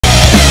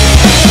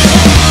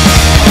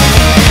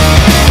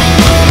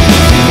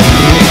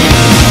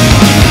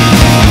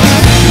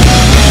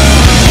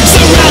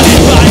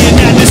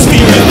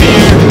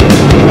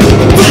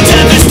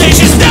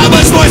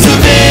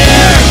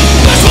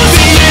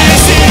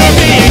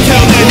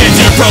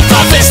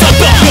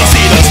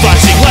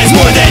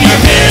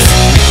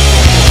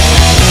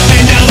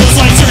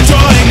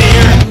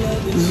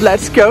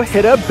let's go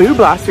hit up Boo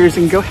Blasters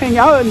and go hang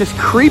out in this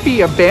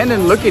creepy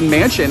abandoned looking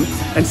mansion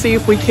and see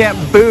if we can't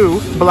boo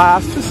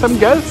blast some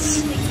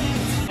ghosts.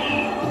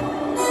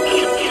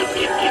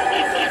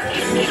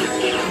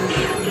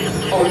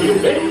 Are you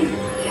ready?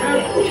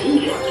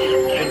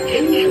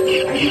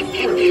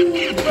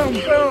 Boom,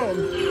 boom.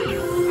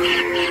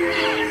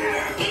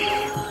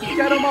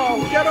 Get them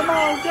all, get them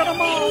all, get them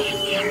all.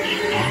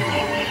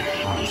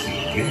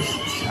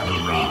 Guests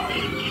have arrived.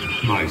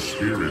 My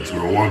spirits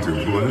will want to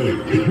play.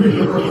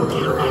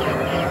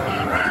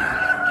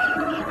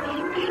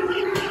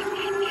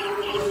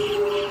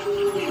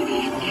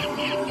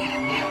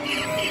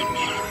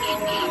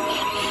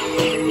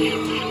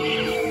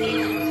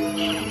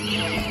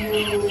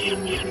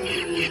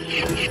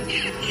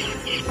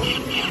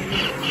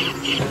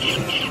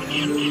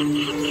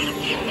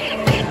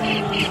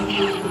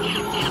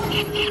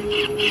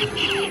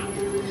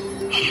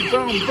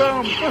 Boom,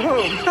 boom,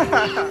 boom.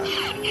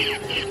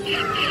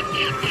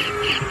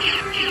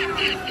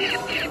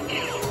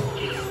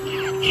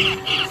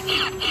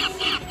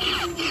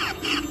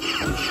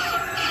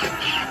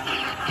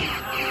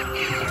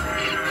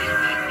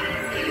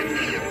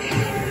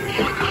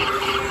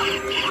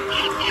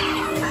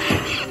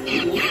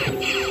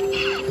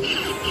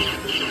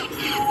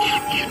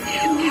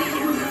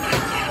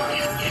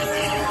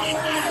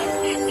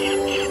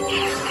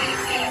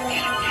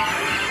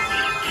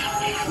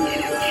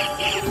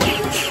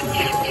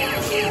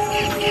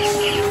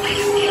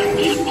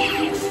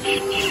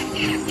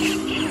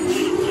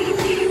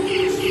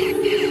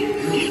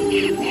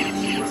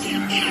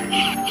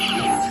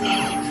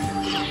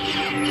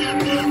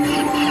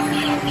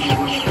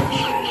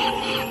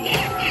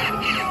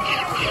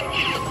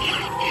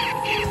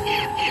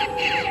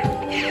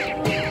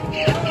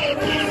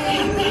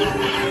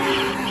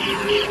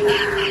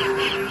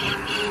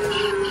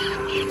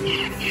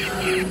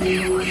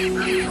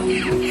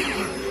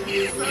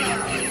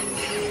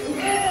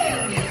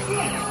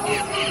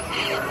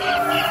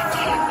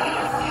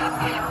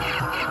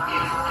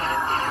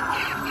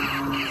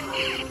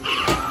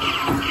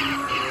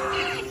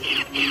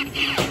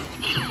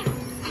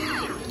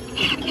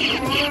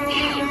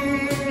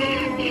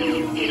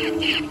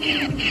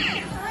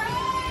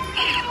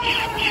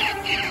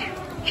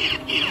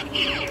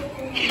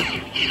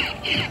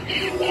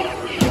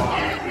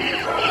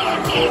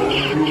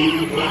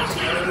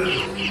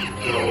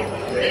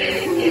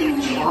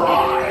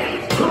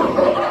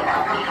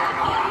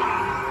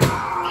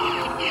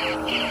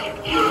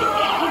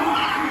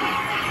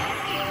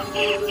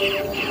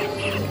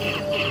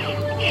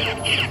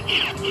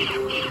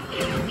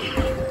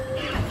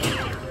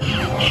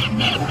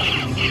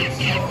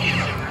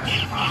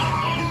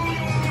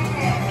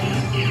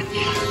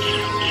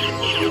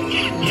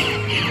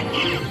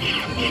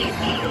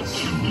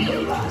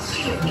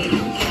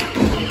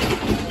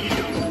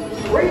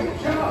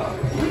 Great job!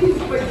 Please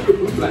place your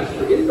Boo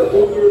Blaster in the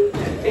holder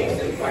and take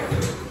them back.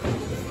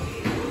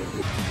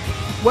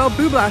 Well,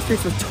 Boo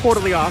Blasters was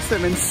totally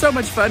awesome and so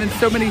much fun in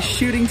so many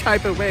shooting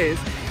type of ways.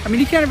 I mean,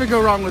 you can't ever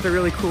go wrong with a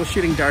really cool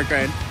shooting dark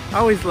ride. I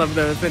always love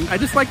those, and I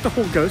just like the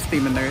whole ghost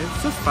theme in there.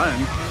 It's just fun.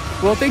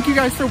 Well, thank you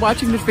guys for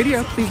watching this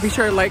video. Please be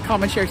sure to like,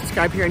 comment, share,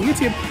 subscribe here on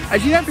YouTube,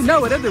 as you never know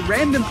what other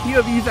random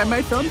POVs I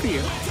might film for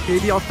you.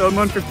 Maybe I'll film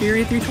one for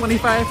Fury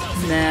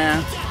 325?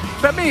 Nah.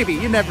 But maybe,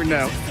 you never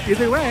know.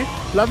 Either way,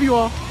 love you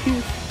all.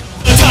 Peace.